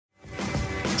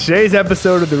Today's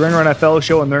episode of the Ringer NFL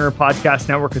Show on the Ringer Podcast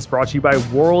Network is brought to you by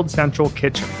World Central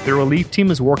Kitchen. The relief team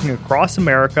is working across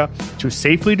America to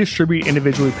safely distribute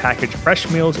individually packaged fresh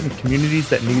meals in communities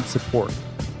that need support.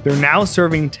 They're now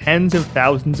serving tens of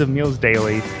thousands of meals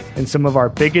daily in some of our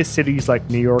biggest cities like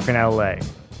New York and LA.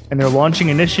 And they're launching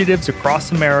initiatives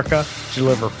across America to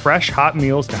deliver fresh, hot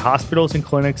meals to hospitals and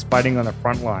clinics fighting on the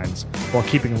front lines, while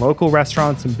keeping local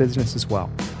restaurants in business as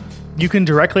well. You can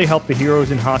directly help the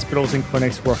heroes in hospitals and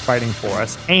clinics who are fighting for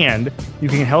us, and you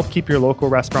can help keep your local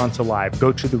restaurants alive.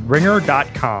 Go to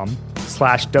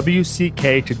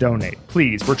theringer.com/WCK to donate.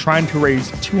 Please, we're trying to raise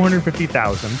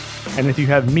 $250,000, and if you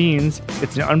have means,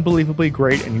 it's an unbelievably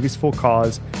great and useful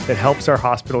cause that helps our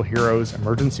hospital heroes,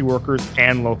 emergency workers,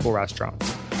 and local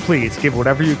restaurants. Please give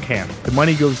whatever you can. The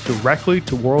money goes directly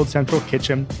to World Central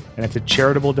Kitchen, and it's a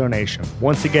charitable donation.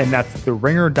 Once again, that's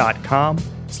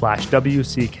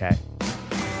theringer.com/WCK.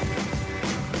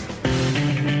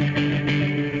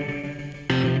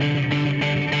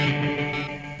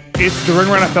 It's the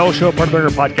Ringer NFL Show, part of the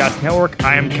Ringer Podcast Network.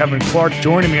 I am Kevin Clark.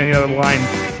 Joining me on the other line,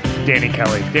 Danny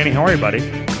Kelly. Danny, how are you, buddy?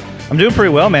 I'm doing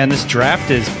pretty well, man. This draft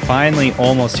is finally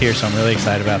almost here, so I'm really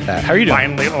excited about that. How are you doing?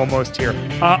 Finally almost here.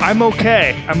 I'm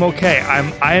okay.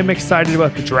 I am excited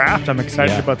about the draft. I'm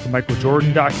excited about the Michael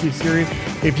Jordan docuseries.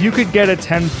 If you could get a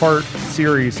 10-part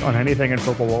series on anything in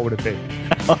football, what would it be?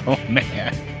 Oh,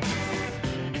 man.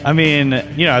 I mean,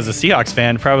 as a Seahawks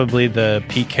fan, probably the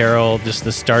Pete Carroll, just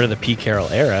the start of the Pete Carroll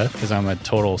era, because I'm a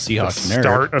total Seahawks nerd.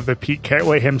 Start of the Pete Carroll.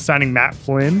 Wait, him signing Matt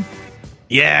Flynn?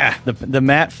 Yeah, the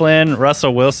Matt Flynn,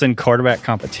 Russell Wilson quarterback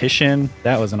competition.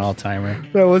 That was an all-timer.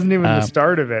 That wasn't even the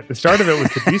start of it. The start of it was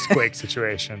the Beastquake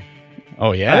situation.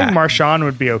 Oh, yeah. I think Marshawn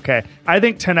would be okay. I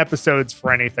think 10 episodes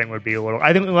for anything would be a little...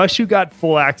 I think unless you got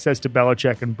full access to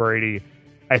Belichick and Brady,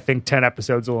 I think 10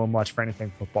 episodes is a little much for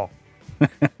anything football.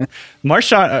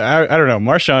 Marshawn, I don't know.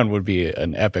 Marshawn would be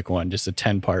an epic one, just a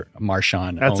 10-part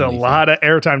Marshawn. That's a lot of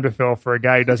airtime to fill for a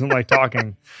guy who doesn't like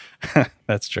talking.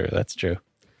 That's true.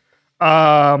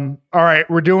 All right,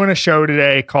 we're doing a show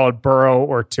today called Burrow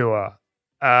or Tua.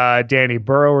 Danny,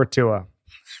 Burrow or Tua?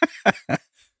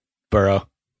 Burrow.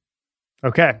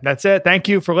 Okay, that's it. Thank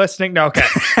you for listening. No, okay.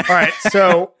 All right,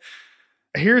 so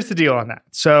here's the deal on that.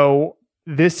 So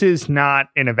this is not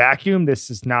in a vacuum. This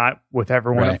is not with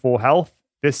everyone at full health.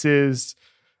 This is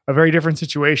a very different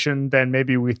situation than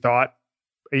maybe we thought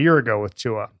a year ago with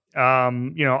Tua.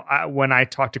 When I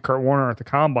talked to Kurt Warner at the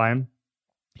Combine,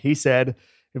 he said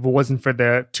if it wasn't for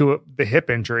the hip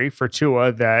injury for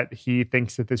Tua, that he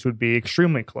thinks that this would be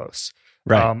extremely close.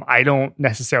 Right. I don't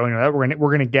necessarily know that.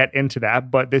 We're gonna get into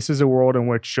that, but this is a world in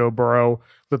which Joe Burrow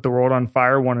lit the world on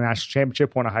fire, won a national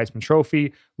championship, won a Heisman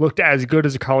Trophy, looked as good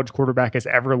as a college quarterback has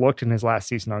ever looked in his last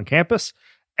season on campus,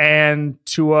 and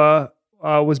Tua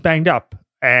was banged up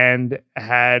and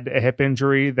had a hip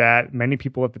injury that many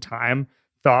people at the time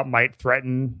thought might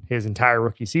threaten his entire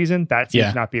rookie season. That seems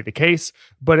to not be the case,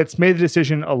 but it's made the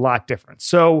decision a lot different.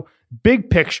 So, big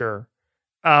picture,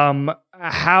 how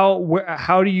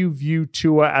do you view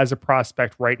Tua as a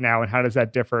prospect right now, and how does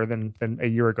that differ than a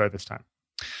year ago this time?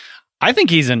 I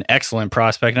think he's an excellent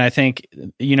prospect, and I think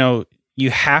you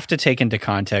have to take into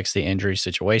context the injury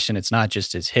situation. It's not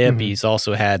just his hip; he's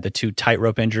also had the 2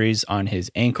 tightrope injuries on his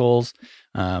ankles.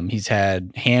 He's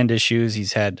had hand issues.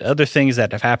 He's had other things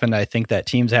that have happened. I think that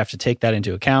teams have to take that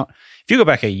into account. If you go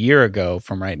back a year ago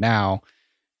from right now,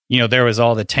 there was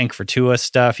all the tank for Tua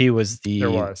stuff. He was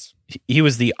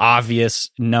the obvious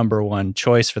number one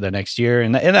choice for the next year.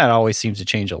 And that always seems to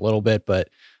change a little bit, but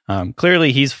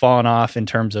clearly he's fallen off in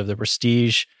terms of the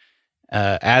prestige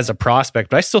as a prospect,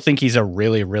 but I still think he's a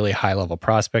really, really high level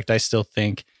prospect. I still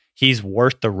think he's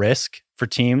worth the risk for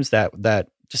teams that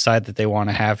decide that they want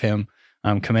to have him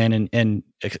come in and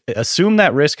assume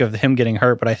that risk of him getting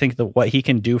hurt. But I think that what he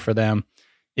can do for them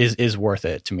is worth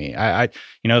it to me.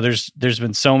 There's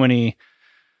been so many.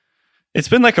 It's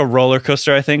been like a roller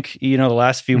coaster, I think, the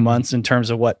last few months in terms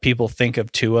of what people think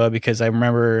of Tua, because I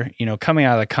remember, coming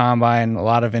out of the Combine, a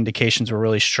lot of indications were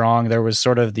really strong. There was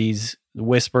sort of these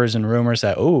whispers and rumors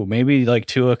that, maybe like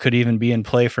Tua could even be in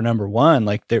play for number 1.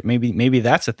 Like maybe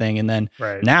that's a thing. And then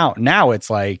now it's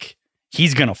like,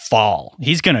 he's going to fall.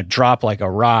 He's going to drop like a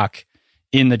rock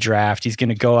in the draft. He's going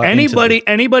to go up.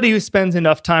 Anybody who spends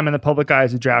enough time in the public eye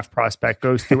as a draft prospect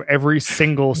goes through every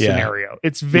single scenario.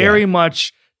 It's very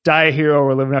much die a hero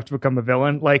or live enough to become a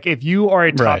villain. Like if you are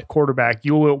a top quarterback,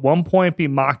 you will at one point be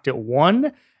mocked at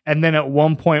 1 and then at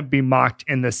one point be mocked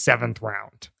in the 7th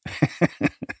round.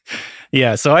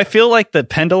 Yeah. So I feel like the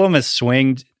pendulum has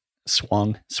swung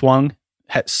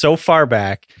so far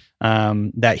back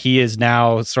that he is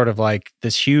now sort of like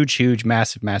this huge,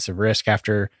 massive risk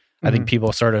after I think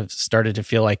people sort of started to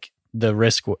feel like the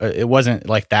risk, it wasn't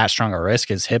like that strong a risk.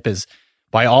 His hip is,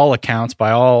 by all accounts,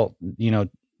 by all,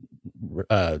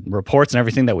 reports and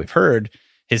everything that we've heard,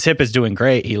 his hip is doing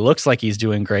great. He looks like he's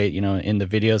doing great, in the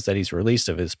videos that he's released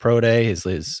of his pro day,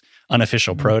 his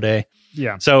unofficial pro day.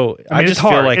 Yeah. So I just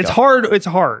feel like it's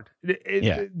hard.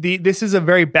 This is a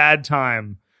very bad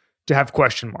time to have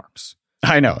question marks.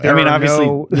 I know. Obviously,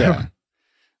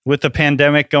 with the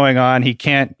pandemic going on, he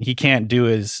can't do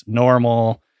his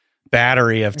normal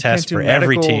battery of tests for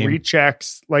every team.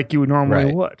 Rechecks like you would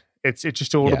normally would. It's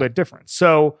just a little bit different.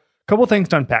 So a couple things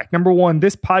to unpack. Number one,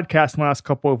 this podcast in the last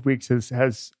couple of weeks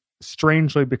has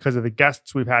strangely, because of the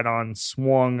guests we've had on,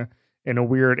 swung in a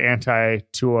weird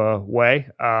anti-Tua way.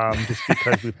 Just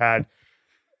because we've had,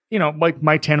 like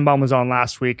Mike Tannenbaum was on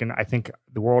last week, and I think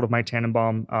the world of Mike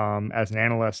Tannenbaum as an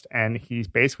analyst, and he's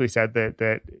basically said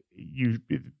that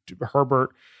Herbert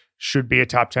should be a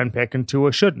top 10 pick and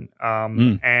Tua shouldn't.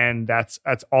 And that's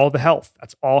all the health.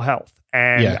 That's all health.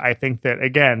 And I think that,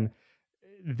 again,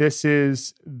 this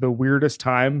is the weirdest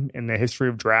time in the history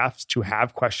of drafts to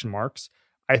have question marks.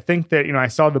 I think that, I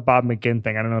saw the Bob McGinn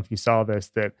thing. I don't know if you saw this,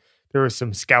 that there was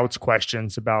some scouts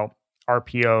questions about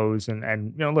RPOs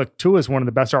and look, Tua is one of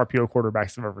the best RPO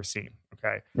quarterbacks I've ever seen.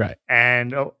 Okay. Right.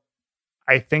 And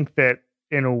I think that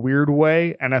in a weird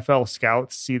way, NFL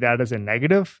scouts see that as a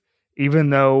negative,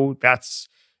 even though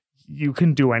you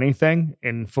can do anything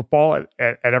in football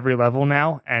at every level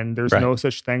now. And there's no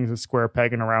such thing as a square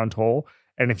peg in a round hole.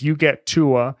 And if you get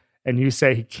Tua and you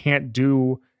say he can't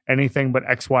do anything but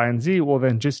X, Y, and Z, well,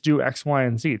 then just do X, Y,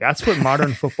 and Z. That's what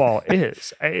modern football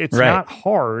is. It's not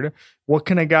hard. What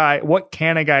can a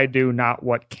guy do, not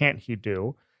what can't he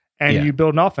do? And you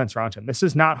build an offense around him. This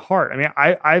is not hard. I mean,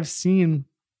 I've seen,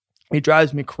 it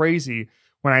drives me crazy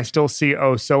when I still see,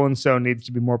 so-and-so needs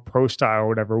to be more pro style or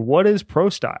whatever. What is pro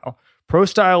style? Pro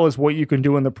style is what you can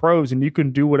do in the pros, and you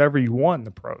can do whatever you want in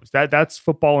the pros. That's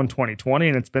football in 2020,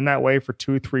 and it's been that way for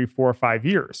 2, 3, 4, 5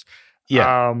 years.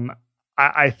 Yeah.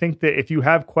 I think that if you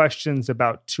have questions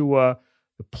about Tua,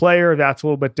 the player, that's a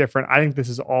little bit different. I think this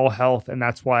is all health, and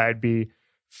that's why I'd be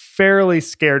fairly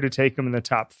scared to take him in the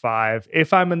top 5.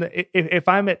 If I'm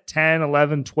at 10,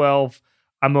 11, 12,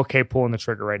 I'm okay pulling the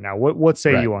trigger right now. What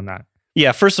say you on that?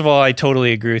 Yeah, first of all, I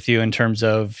totally agree with you in terms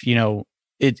of,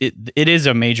 it is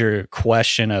a major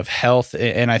question of health.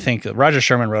 And I think Roger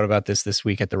Sherman wrote about this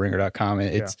week at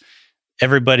theringer.com.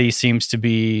 Everybody seems to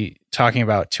be talking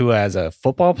about Tua as a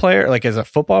football player, like as a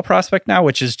football prospect now,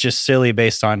 which is just silly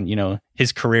based on,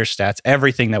 his career stats,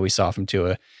 everything that we saw from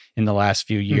Tua in the last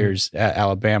few years at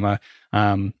Alabama.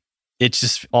 It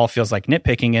just all feels like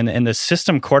nitpicking. And the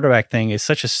system quarterback thing is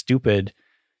such a stupid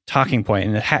talking point.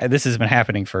 And this has been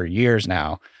happening for years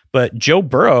now. But Joe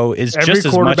Burrow is just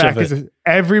as much of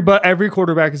every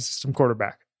quarterback is a system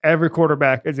quarterback. Every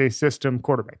quarterback is a system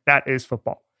quarterback. That is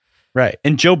football. Right.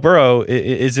 And Joe Burrow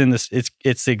is in this,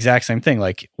 it's the exact same thing.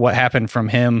 Like what happened from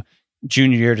him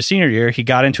junior year to senior year, he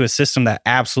got into a system that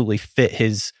absolutely fit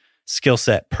his skill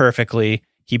set perfectly.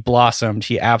 He blossomed.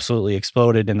 He absolutely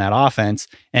exploded in that offense.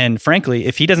 And frankly,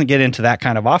 if he doesn't get into that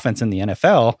kind of offense in the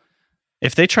NFL,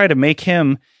 if they try to make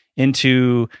him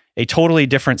into a totally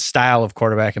different style of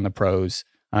quarterback in the pros,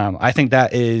 I think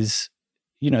that is,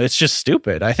 it's just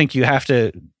stupid. I think you have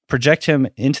to project him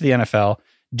into the NFL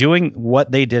doing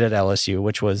what they did at LSU,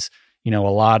 which was, a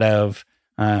lot of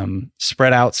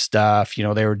spread out stuff.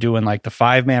 They were doing like the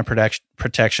 5-man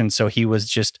protection. So he was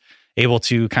just able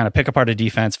to kind of pick apart a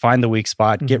defense, find the weak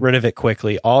spot, get rid of it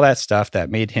quickly, all that stuff that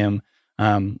made him,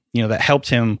 that helped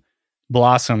him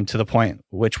blossom to the point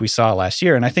which we saw last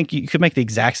year. And I think you could make the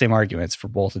exact same arguments for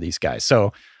both of these guys.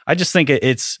 So I just think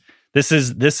this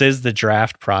is the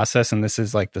draft process, and this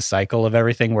is like the cycle of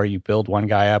everything where you build one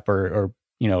guy up or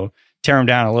tear him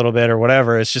down a little bit or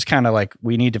whatever. It's just kind of like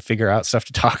we need to figure out stuff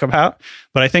to talk about.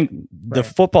 But I think the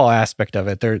football aspect of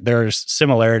it, there's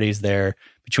similarities there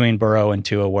between Burrow and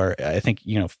Tua, where I think,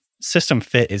 system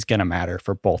fit is going to matter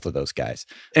for both of those guys.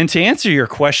 And to answer your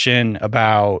question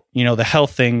about, the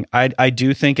health thing, I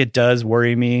do think it does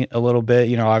worry me a little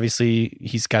bit. Obviously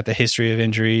he's got the history of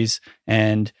injuries,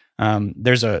 and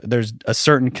there's a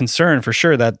certain concern for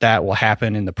sure that will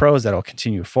happen in the pros, that'll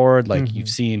continue forward. Like you've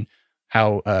seen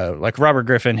how like Robert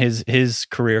Griffin, his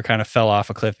career kind of fell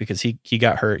off a cliff because he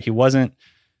got hurt. He wasn't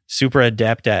super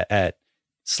adept at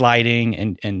sliding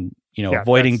and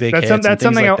avoiding big hits. That's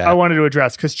something like I wanted to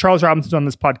address, because Charles Robinson on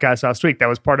this podcast last week, that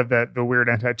was part of the weird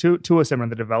anti-Tua sentiment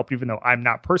that developed, even though I'm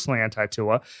not personally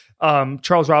anti-Tua.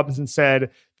 Charles Robinson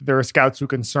said there are scouts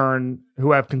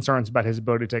who have concerns about his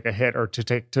ability to take a hit or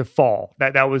to fall.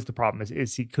 That was the problem,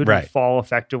 is he couldn't fall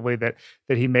effectively, that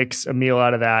he makes a meal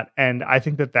out of that. And I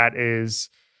think that is...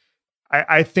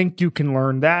 I think you can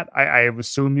learn that. I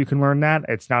assume you can learn that.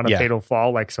 It's not a fatal flaw,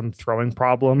 like some throwing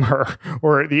problem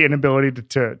or the inability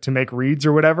to make reads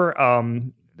or whatever.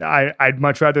 I'd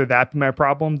much rather that be my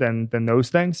problem than those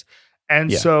things.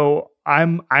 And so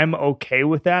I'm okay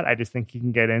with that. I just think he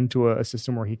can get into a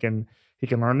system where he can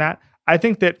learn that. I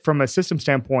think that from a system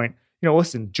standpoint,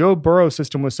 listen, Joe Burrow's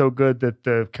system was so good that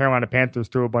the Carolina Panthers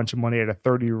threw a bunch of money at a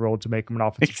 30-year-old to make him an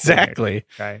offensive coordinator.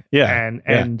 Okay. Yeah.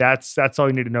 And that's all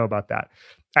you need to know about that.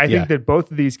 I think that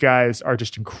both of these guys are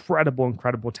just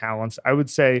incredible talents. I would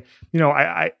say,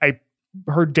 I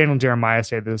heard Daniel Jeremiah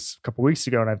say this a couple weeks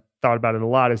ago, and I've thought about it a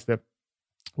lot, is that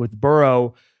with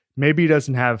Burrow, maybe he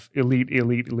doesn't have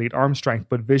elite arm strength,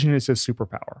 but vision is his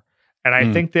superpower. And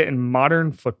I think that in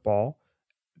modern football,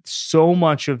 so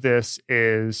much of this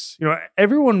is,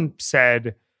 everyone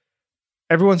started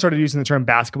using the term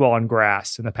basketball on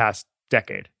grass in the past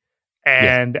decade.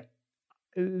 And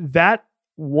that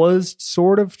was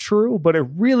sort of true, but it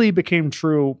really became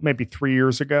true maybe 3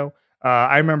 years ago.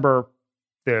 I remember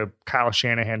the Kyle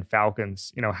Shanahan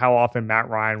Falcons, how often Matt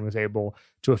Ryan was able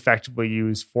to effectively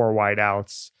use 4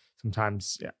 wideouts.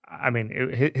 Sometimes,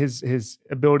 his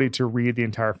ability to read the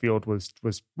entire field was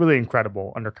really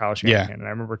incredible under Kyle Shanahan. And I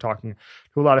remember talking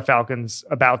to a lot of Falcons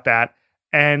about that.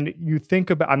 And you think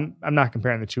about, I'm not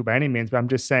comparing the two by any means, but I'm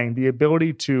just saying the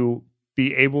ability to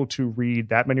be able to read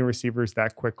that many receivers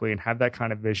that quickly and have that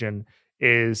kind of vision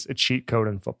is a cheat code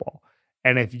in football.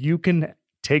 And if you can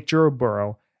take Joe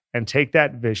Burrow and take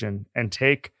that vision and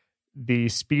take the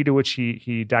speed at which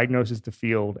he diagnoses the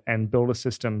field and build a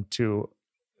system to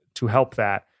help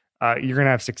that, you're going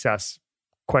to have success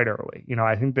quite early.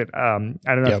 I think that, I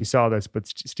don't know if you saw this, but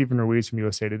Stephen Ruiz from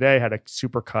USA Today had a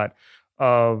super cut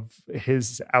of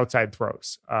his outside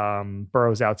throws,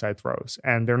 Burrow's outside throws,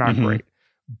 and they're not great.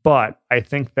 But I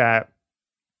think that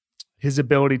his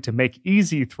ability to make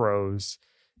easy throws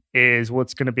is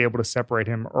what's going to be able to separate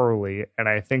him early. And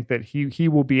I think that he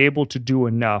will be able to do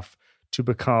enough to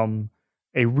become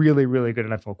a really, really good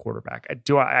NFL quarterback.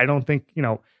 I don't think,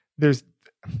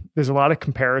 there's a lot of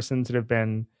comparisons that have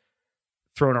been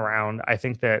thrown around. I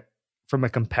think that from a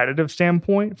competitive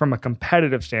standpoint,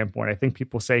 I think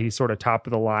people say he's sort of top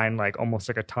of the line, like almost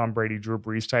like a Tom Brady, Drew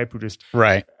Brees type, who just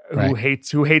who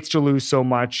hates to lose so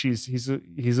much. He's a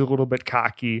little bit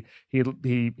cocky.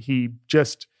 He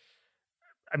just,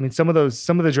 some of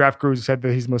the draft gurus said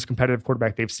that he's the most competitive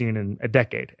quarterback they've seen in a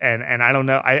decade. And I don't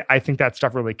know. I think that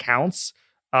stuff really counts.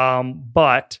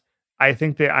 But I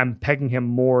think that I'm pegging him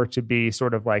more to be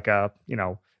sort of like the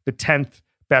 10th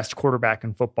best quarterback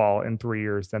in football in 3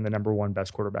 years than the number 1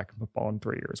 best quarterback in football in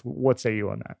 3 years. What say you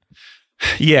on that?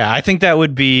 Yeah, I think that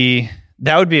would be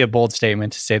a bold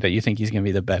statement to say that you think he's going to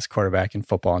be the best quarterback in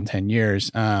football in 10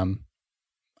 years. I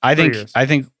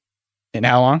think in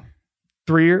how long?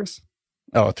 3 years.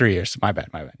 Oh, 3 years. My bad.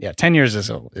 Yeah. 10 years is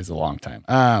a long time.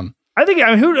 I think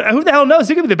who the hell knows?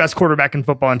 He could be the best quarterback in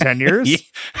football in 10 years.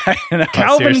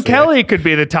 Calvin seriously. Kelly could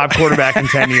be the top quarterback in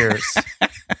 10 years.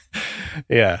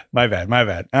 Yeah, my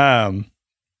bad.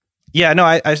 Yeah, no,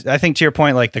 I think to your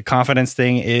point, like the confidence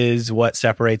thing is what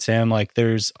separates him. Like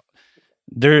there is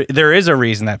a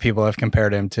reason that people have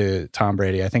compared him to Tom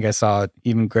Brady. I think I saw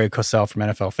even Greg Cosell from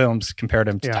NFL Films compared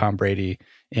him to Tom Brady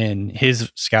in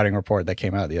his scouting report that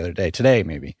came out today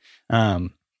maybe.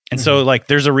 And so like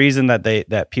there's a reason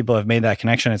that people have made that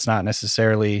connection. It's not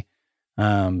necessarily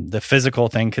the physical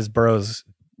thing, because Burrow's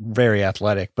very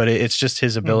athletic, but it's just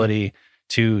his ability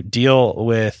to deal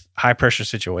with high pressure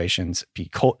situations, be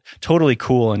totally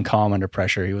cool and calm under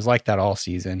pressure. He was like that all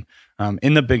season,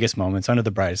 in the biggest moments, under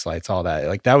the brightest lights, all that.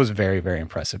 Like that was very, very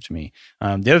impressive to me.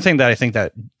 The other thing that I think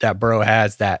that Burrow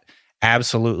has that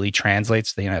absolutely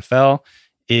translates to the NFL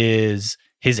is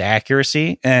his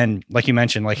accuracy. And like you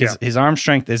mentioned, like his arm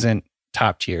strength isn't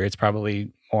top tier. It's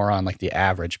probably more on like the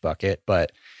average bucket,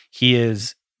 but he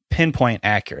is pinpoint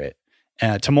accurate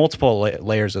to multiple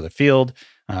layers of the field.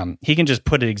 He can just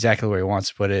put it exactly where he wants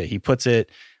to put it. He puts it.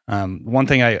 One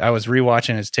thing I was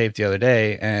rewatching his tape the other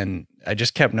day, and I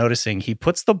just kept noticing he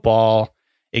puts the ball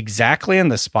exactly in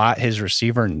the spot his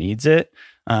receiver needs it.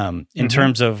 In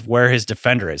terms of where his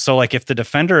defender is. So like if the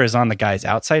defender is on the guy's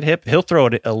outside hip, he'll throw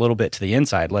it a little bit to the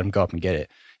inside, let him go up and get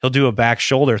it. He'll do a back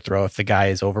shoulder throw if the guy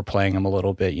is overplaying him a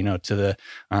little bit, to the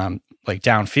like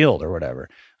downfield or whatever.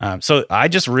 So I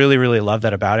just really, really love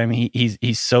that about him.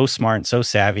 He's so smart and so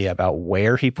savvy about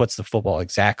where he puts the football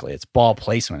exactly. It's ball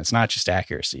placement. It's not just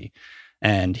accuracy.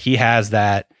 And he has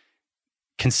that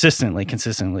consistently.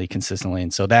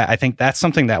 And so that I think that's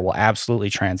something that will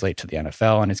absolutely translate to the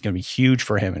NFL, and it's going to be huge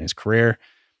for him in his career.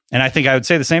 And I think I would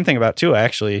say the same thing about Tua,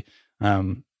 actually.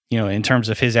 In terms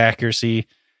of his accuracy,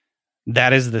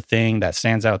 that is the thing that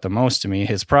stands out the most to me.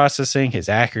 His processing, his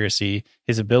accuracy,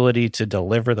 his ability to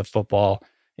deliver the football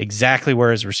exactly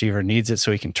where his receiver needs it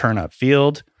so he can turn up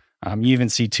field. You even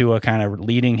see Tua kind of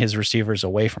leading his receivers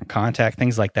away from contact,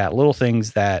 things like that, little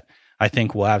things that I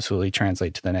think will absolutely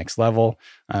translate to the next level.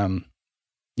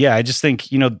 I just think,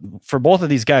 for both of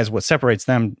these guys, what separates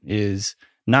them is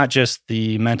not just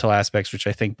the mental aspects, which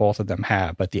I think both of them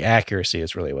have, but the accuracy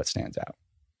is really what stands out.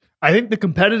 I think the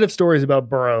competitive stories about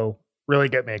Burrow really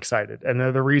get me excited. And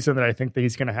they're the reason that I think that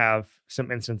he's going to have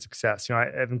some instant success.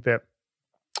 I think that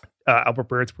Albert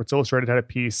Breer at Sports Illustrated had a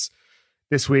piece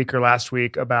this week or last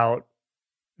week about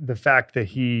the fact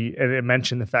that it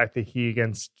mentioned the fact that he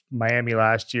against Miami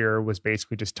last year was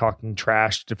basically just talking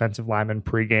trash to defensive linemen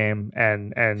pregame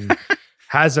and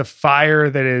has a fire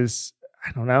that is,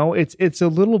 I don't know, it's a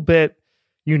little bit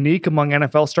unique among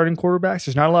NFL starting quarterbacks.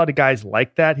 There's not a lot of guys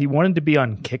like that. He wanted to be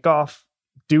on kickoff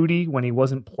duty when he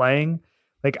wasn't playing.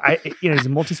 Like he's a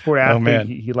multi-sport athlete.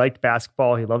 He liked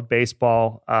basketball. He loved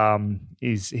baseball. I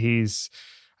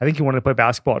think he wanted to play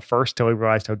basketball at first till he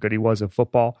realized how good he was at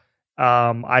football.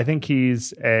 I think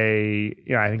he's I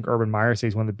think Urban Meyer says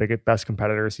he's one of the best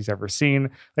competitors he's ever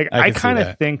seen. Like I kind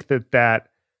of think that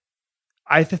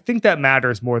I think that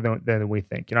matters more than we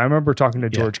think. I remember talking to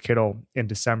George Kittle in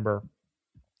December,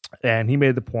 and he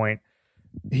made the point,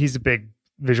 he's a big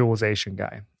visualization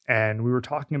guy. And we were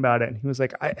talking about it, and he was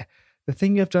like, the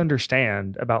thing you have to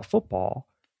understand about football,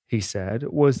 he said,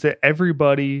 was that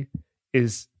everybody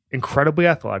is incredibly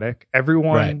athletic.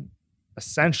 Everyone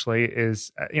essentially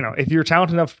is, if you're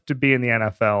talented enough to be in the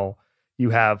NFL,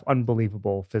 you have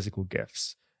unbelievable physical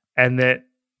gifts. And that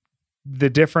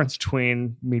the difference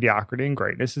between mediocrity and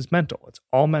greatness is mental. It's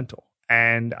all mental.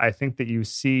 And I think that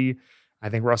I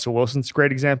think Russell Wilson's a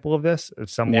great example of this, of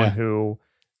someone who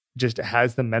just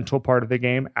has the mental part of the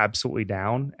game absolutely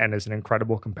down and is an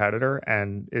incredible competitor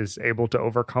and is able to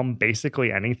overcome basically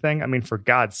anything. I mean, for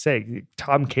God's sake,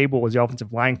 Tom Cable was the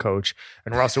offensive line coach,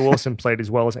 and Russell Wilson played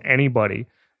as well as anybody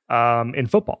in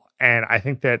football. And I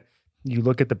think that you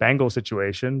look at the Bengals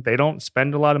situation, they don't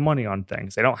spend a lot of money on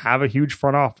things. They don't have a huge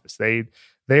front office. They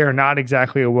are not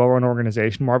exactly a well-run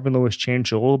organization. Marvin Lewis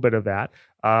changed a little bit of that,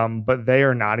 but they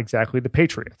are not exactly the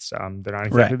Patriots. They're not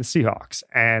exactly the Seahawks.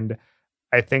 And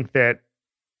I think that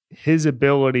his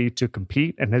ability to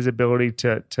compete and his ability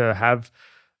to have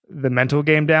the mental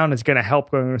game down is going to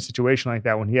help going in a situation like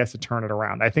that when he has to turn it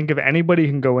around. I think if anybody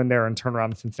can go in there and turn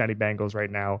around the Cincinnati Bengals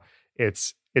right now,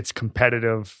 it's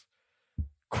competitive,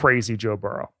 crazy Joe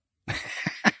Burrow.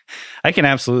 I can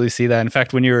absolutely see that. In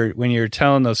fact, when you're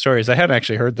telling those stories, I hadn't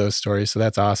actually heard those stories, so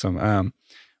that's awesome.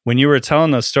 When you were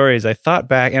telling those stories, I thought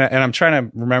back, and I'm trying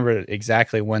to remember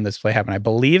exactly when this play happened. I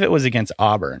believe it was against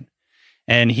Auburn.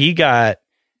 And he got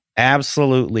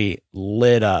absolutely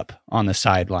lit up on the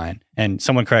sideline. And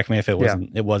someone correct me if it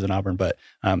wasn't Auburn, but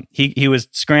he was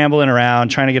scrambling around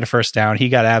trying to get a first down. He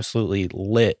got absolutely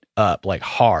lit up, like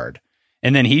hard.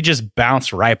 And then he just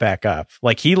bounced right back up.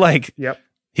 Like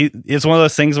it's one of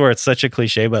those things where it's such a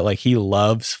cliche, but like he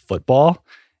loves football.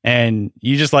 And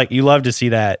you love to see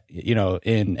that,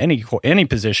 in any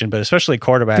position, but especially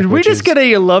quarterback. Did we just get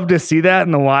you love to see that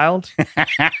in the wild?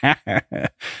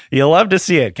 You love to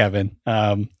see it, Kevin.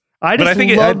 I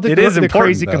think love the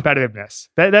crazy though. Competitiveness.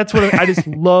 That's what I just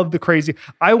love the crazy.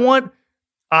 I want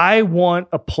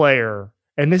a player,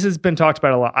 and this has been talked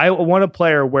about a lot. I want a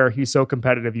player where he's so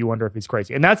competitive you wonder if he's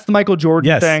crazy. And that's the Michael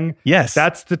Jordan thing. Yes.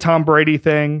 That's the Tom Brady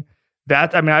thing.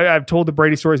 I've told the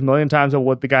Brady stories a million times of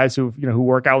what the guys who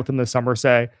work out with him this summer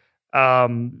say.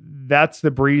 That's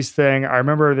the Breeze thing. I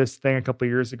remember this thing a couple of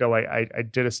years ago. I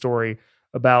did a story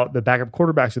about the backup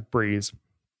quarterbacks with Breeze,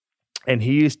 and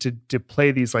he used to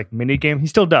play these like mini games. He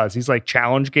still does. He's like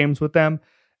challenge games with them,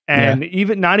 and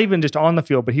even not even just on the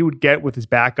field, but he would get with his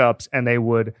backups, and they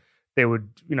would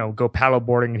go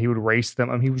paddleboarding, and he would race them.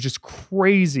 I mean, he was just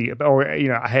crazy. Or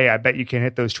hey, I bet you can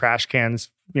hit those trash cans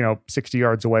 60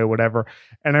 yards away, whatever.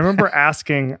 And I remember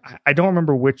asking, I don't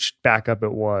remember which backup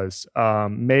it was,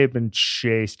 may have been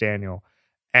Chase Daniel.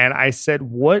 And I said,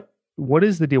 what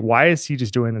is the deal? Why is he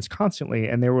just doing this constantly?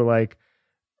 And they were like,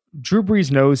 Drew Brees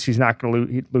knows he's not going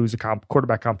to lose a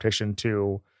quarterback competition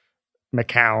to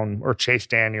McCown or Chase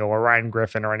Daniel or Ryan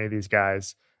Griffin or any of these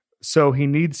guys. So he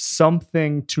needs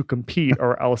something to compete,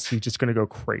 or else he's just going to go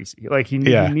crazy. Like he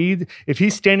needs, if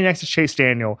he's standing next to Chase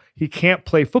Daniel, he can't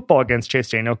play football against Chase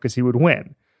Daniel because he would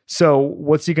win. So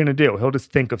what's he going to do? He'll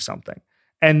just think of something.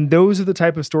 And those are the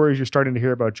type of stories you're starting to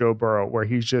hear about Joe Burrow, where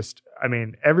he's just, I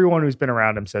mean, everyone who's been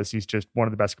around him says he's just one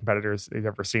of the best competitors they've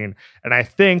ever seen. And I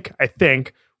think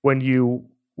when you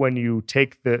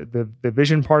take the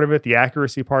vision part of it, the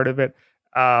accuracy part of it,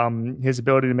 his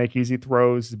ability to make easy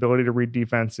throws, his ability to read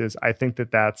defenses, I think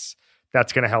that's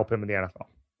going to help him in the NFL.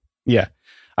 Yeah,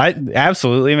 I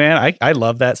absolutely, man. I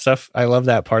love that stuff. I love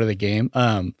that part of the game.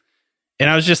 And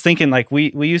I was just thinking, like,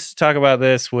 we used to talk about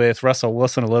this with Russell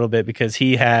Wilson a little bit, because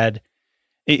he had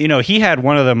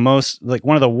one of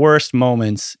the worst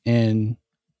moments in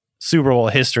Super Bowl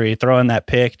history, throwing that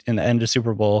pick in the end of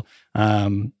Super Bowl,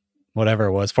 whatever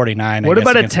it was, 49. What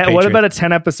about a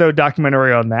 10 episode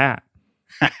documentary on that?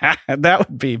 That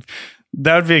would be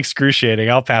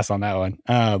excruciating. I'll pass on that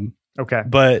one. Okay.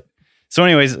 But so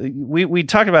anyways, we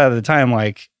talked about it at the time,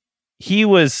 like, he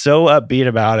was so upbeat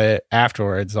about it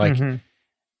afterwards. Like,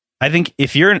 I think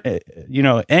if you're,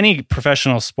 any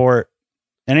professional sport,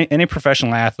 any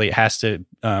professional athlete has to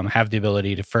have the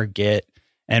ability to forget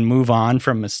and move on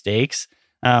from mistakes.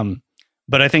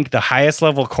 But I think the highest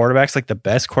level quarterbacks, like the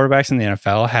best quarterbacks in the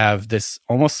NFL, have this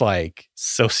almost like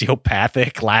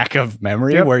sociopathic lack of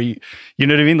memory, where you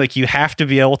know what I mean? Like, you have to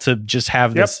be able to just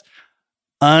have this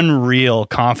unreal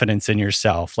confidence in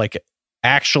yourself, like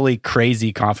actually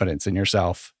crazy confidence in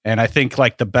yourself. And I think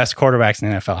like the best quarterbacks in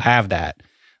the NFL have that.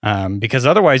 Because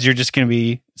otherwise you're just going to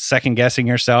be second guessing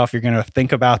yourself. You're going to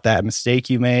think about that mistake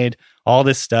you made, all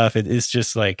this stuff. It's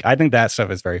just like, I think that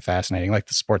stuff is very fascinating, like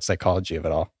the sports psychology of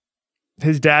it all.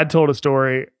 His dad told a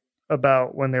story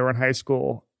about when they were in high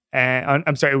school, and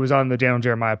I'm sorry, it was on the Daniel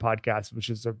Jeremiah podcast, which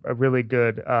is a really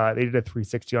good, they did a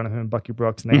 360 on him and Bucky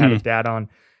Brooks, and they had his dad on,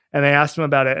 and they asked him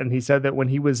about it. And he said that when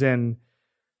he was in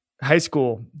high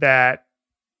school, that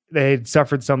they had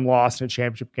suffered some loss in a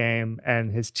championship game,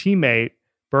 and his teammate,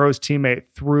 Burrow's teammate,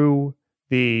 threw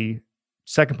the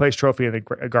second place trophy in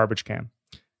a garbage can.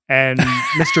 And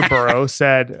Mr. Burrow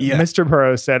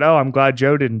said, "Oh, I'm glad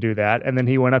Joe didn't do that." And then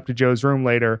he went up to Joe's room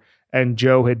later, and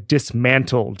Joe had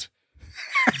dismantled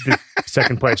the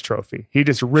second place trophy. He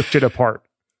just ripped it apart.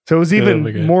 So it was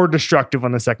even more destructive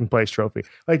on the second place trophy.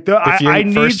 Like, if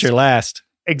you're first, you're last.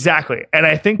 Exactly. And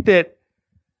I think that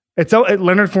it's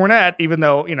Leonard Fournette, even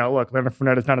though, look, Leonard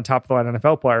Fournette is not a top of the line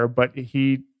NFL player, but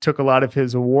he took a lot of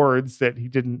his awards that he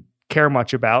didn't care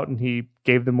much about, and he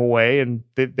gave them away, and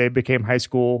they became high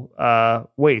school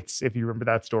weights, if you remember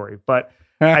that story. But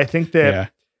I think that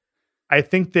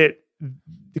the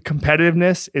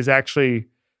competitiveness is actually,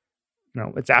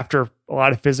 it's after a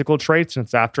lot of physical traits and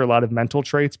it's after a lot of mental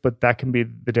traits, but that can be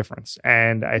the difference.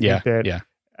 And I think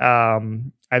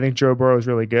I think Joe Burrow is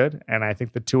really good, and I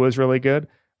think that Tua is really good.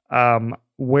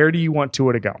 Where do you want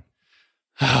Tua to go?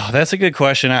 Oh, that's a good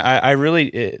question. I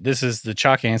really, this is the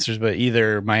chalk answers, but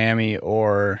either Miami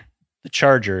or the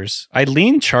Chargers. I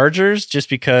lean Chargers just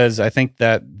because I think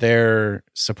that their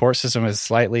support system is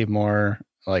slightly more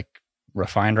like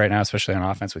refined right now, especially on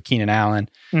offense with Keenan Allen,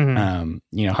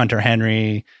 Hunter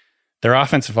Henry. Their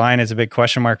offensive line is a big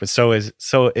question mark, but so it's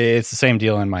the same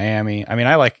deal in Miami. I mean,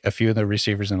 I like a few of the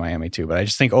receivers in Miami too, but I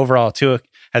just think overall Tua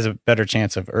has a better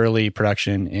chance of early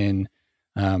production in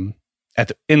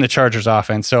the Chargers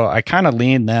offense. So I kind of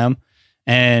lean them.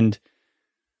 And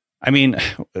I mean,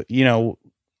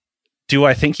 do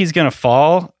I think he's going to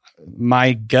fall?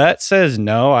 My gut says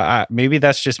no. Maybe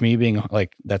that's just me being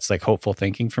like, that's like hopeful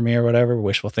thinking for me or whatever,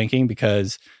 wishful thinking,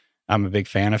 because I'm a big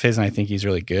fan of his and I think he's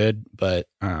really good, but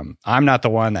I'm not the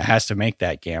one that has to make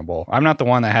that gamble. I'm not the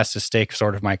one that has to stake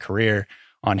sort of my career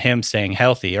on him staying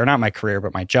healthy, or not my career,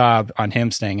 but my job on him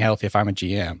staying healthy if I'm a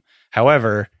GM.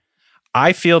 However,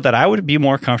 I feel that I would be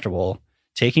more comfortable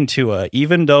taking Tua,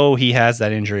 even though he has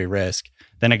that injury risk,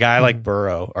 than a guy like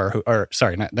Burrow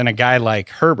than a guy like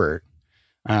Herbert.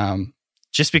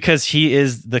 Just because he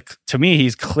is to me,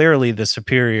 he's clearly the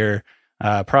superior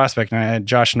prospect. And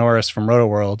Josh Norris from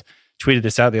RotoWorld tweeted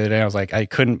this out the other day. I was like, I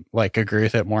couldn't agree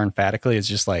with it more emphatically. It's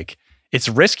just like, it's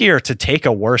riskier to take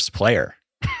a worse player.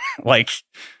 Like,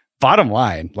 bottom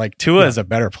line, like Tua is a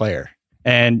better player,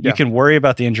 and you can worry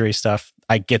about the injury stuff.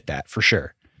 I get that for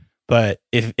sure. But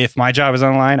if my job is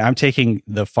on the line, I'm taking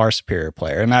the far superior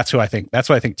player. And that's what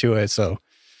I think Tua is. So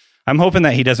I'm hoping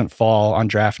that he doesn't fall on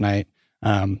draft night.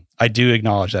 I do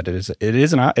acknowledge that it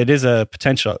is a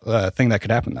potential thing that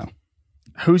could happen though.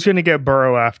 Who's going to get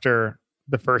Burrow after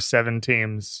the first 7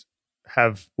 teams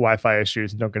have Wi-Fi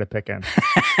issues and don't get a pick in?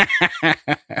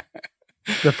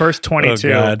 The first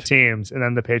 22 teams, and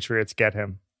then the Patriots get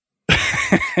him.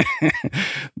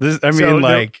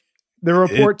 The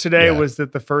report today was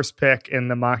that the first pick in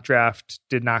the mock draft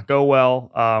did not go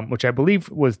well, which I believe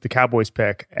was the Cowboys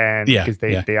pick. And because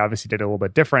they obviously did it a little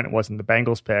bit different. It wasn't the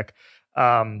Bengals pick.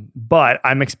 But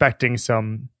I'm expecting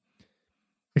some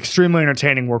extremely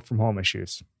entertaining work from home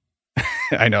issues.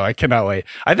 I know. I cannot wait.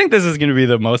 I think this is going to be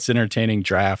the most entertaining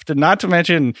draft. And not to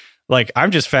mention, I'm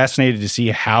just fascinated to see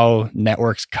how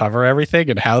networks cover everything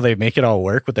and how they make it all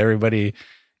work with everybody,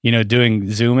 doing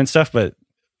Zoom and stuff. But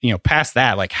past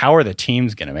that, how are the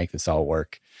teams going to make this all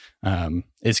work?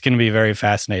 It's going to be very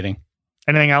fascinating.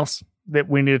 Anything else that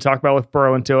we need to talk about with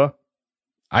Burrow and Tua?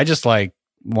 I just want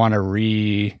to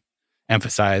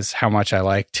re-emphasize how much I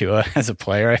like Tua as a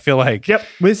player. I feel like... Yep.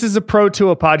 This is a pro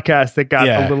Tua podcast that got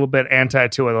a little bit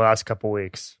anti-Tua the last couple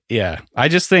weeks. Yeah. I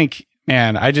just think,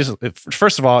 man,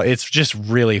 first of all, it's just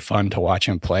really fun to watch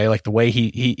him play. The way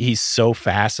he's so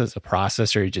fast as a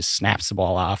processor, he just snaps the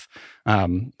ball off.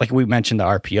 We mentioned the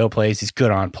RPO plays, he's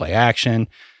good on play action,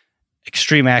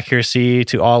 extreme accuracy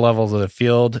to all levels of the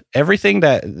field. Everything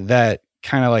that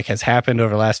kind of has happened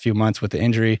over the last few months with the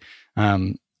injury,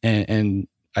 and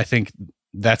I think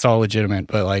that's all legitimate.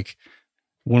 But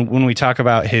when we talk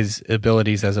about his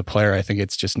abilities as a player, I think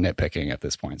it's just nitpicking at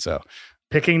this point. So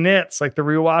picking nits like the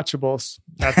rewatchables.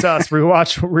 That's us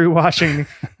rewatching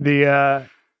the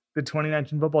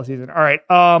 2019 football season. All right.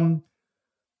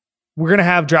 We're going to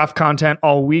have draft content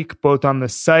all week, both on the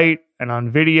site and on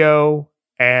video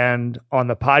and on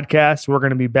the podcast. We're going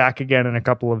to be back again in a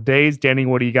couple of days. Danny,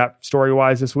 what do you got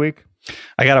story-wise this week?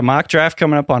 I got a mock draft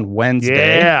coming up on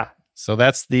Wednesday. Yeah. So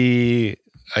that's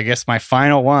my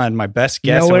final one, my best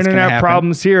guess. No internet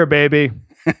problems here, baby.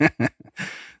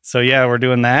 So yeah, we're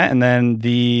doing that. And then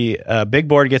the big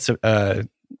board gets a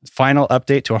final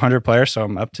update to 100 players. So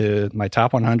I'm up to my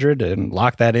top 100 and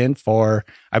lock that in for,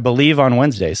 I believe, on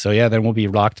Wednesday. So yeah, then we'll be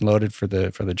locked and loaded for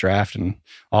the draft and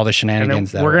all the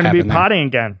shenanigans that we're going to be potting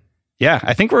again. Yeah,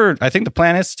 I think the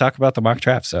plan is to talk about the mock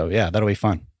draft. So yeah, that'll be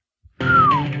fun. All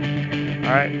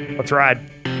right, let's ride.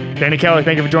 Danny Kelly,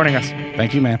 thank you for joining us.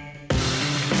 Thank you, man.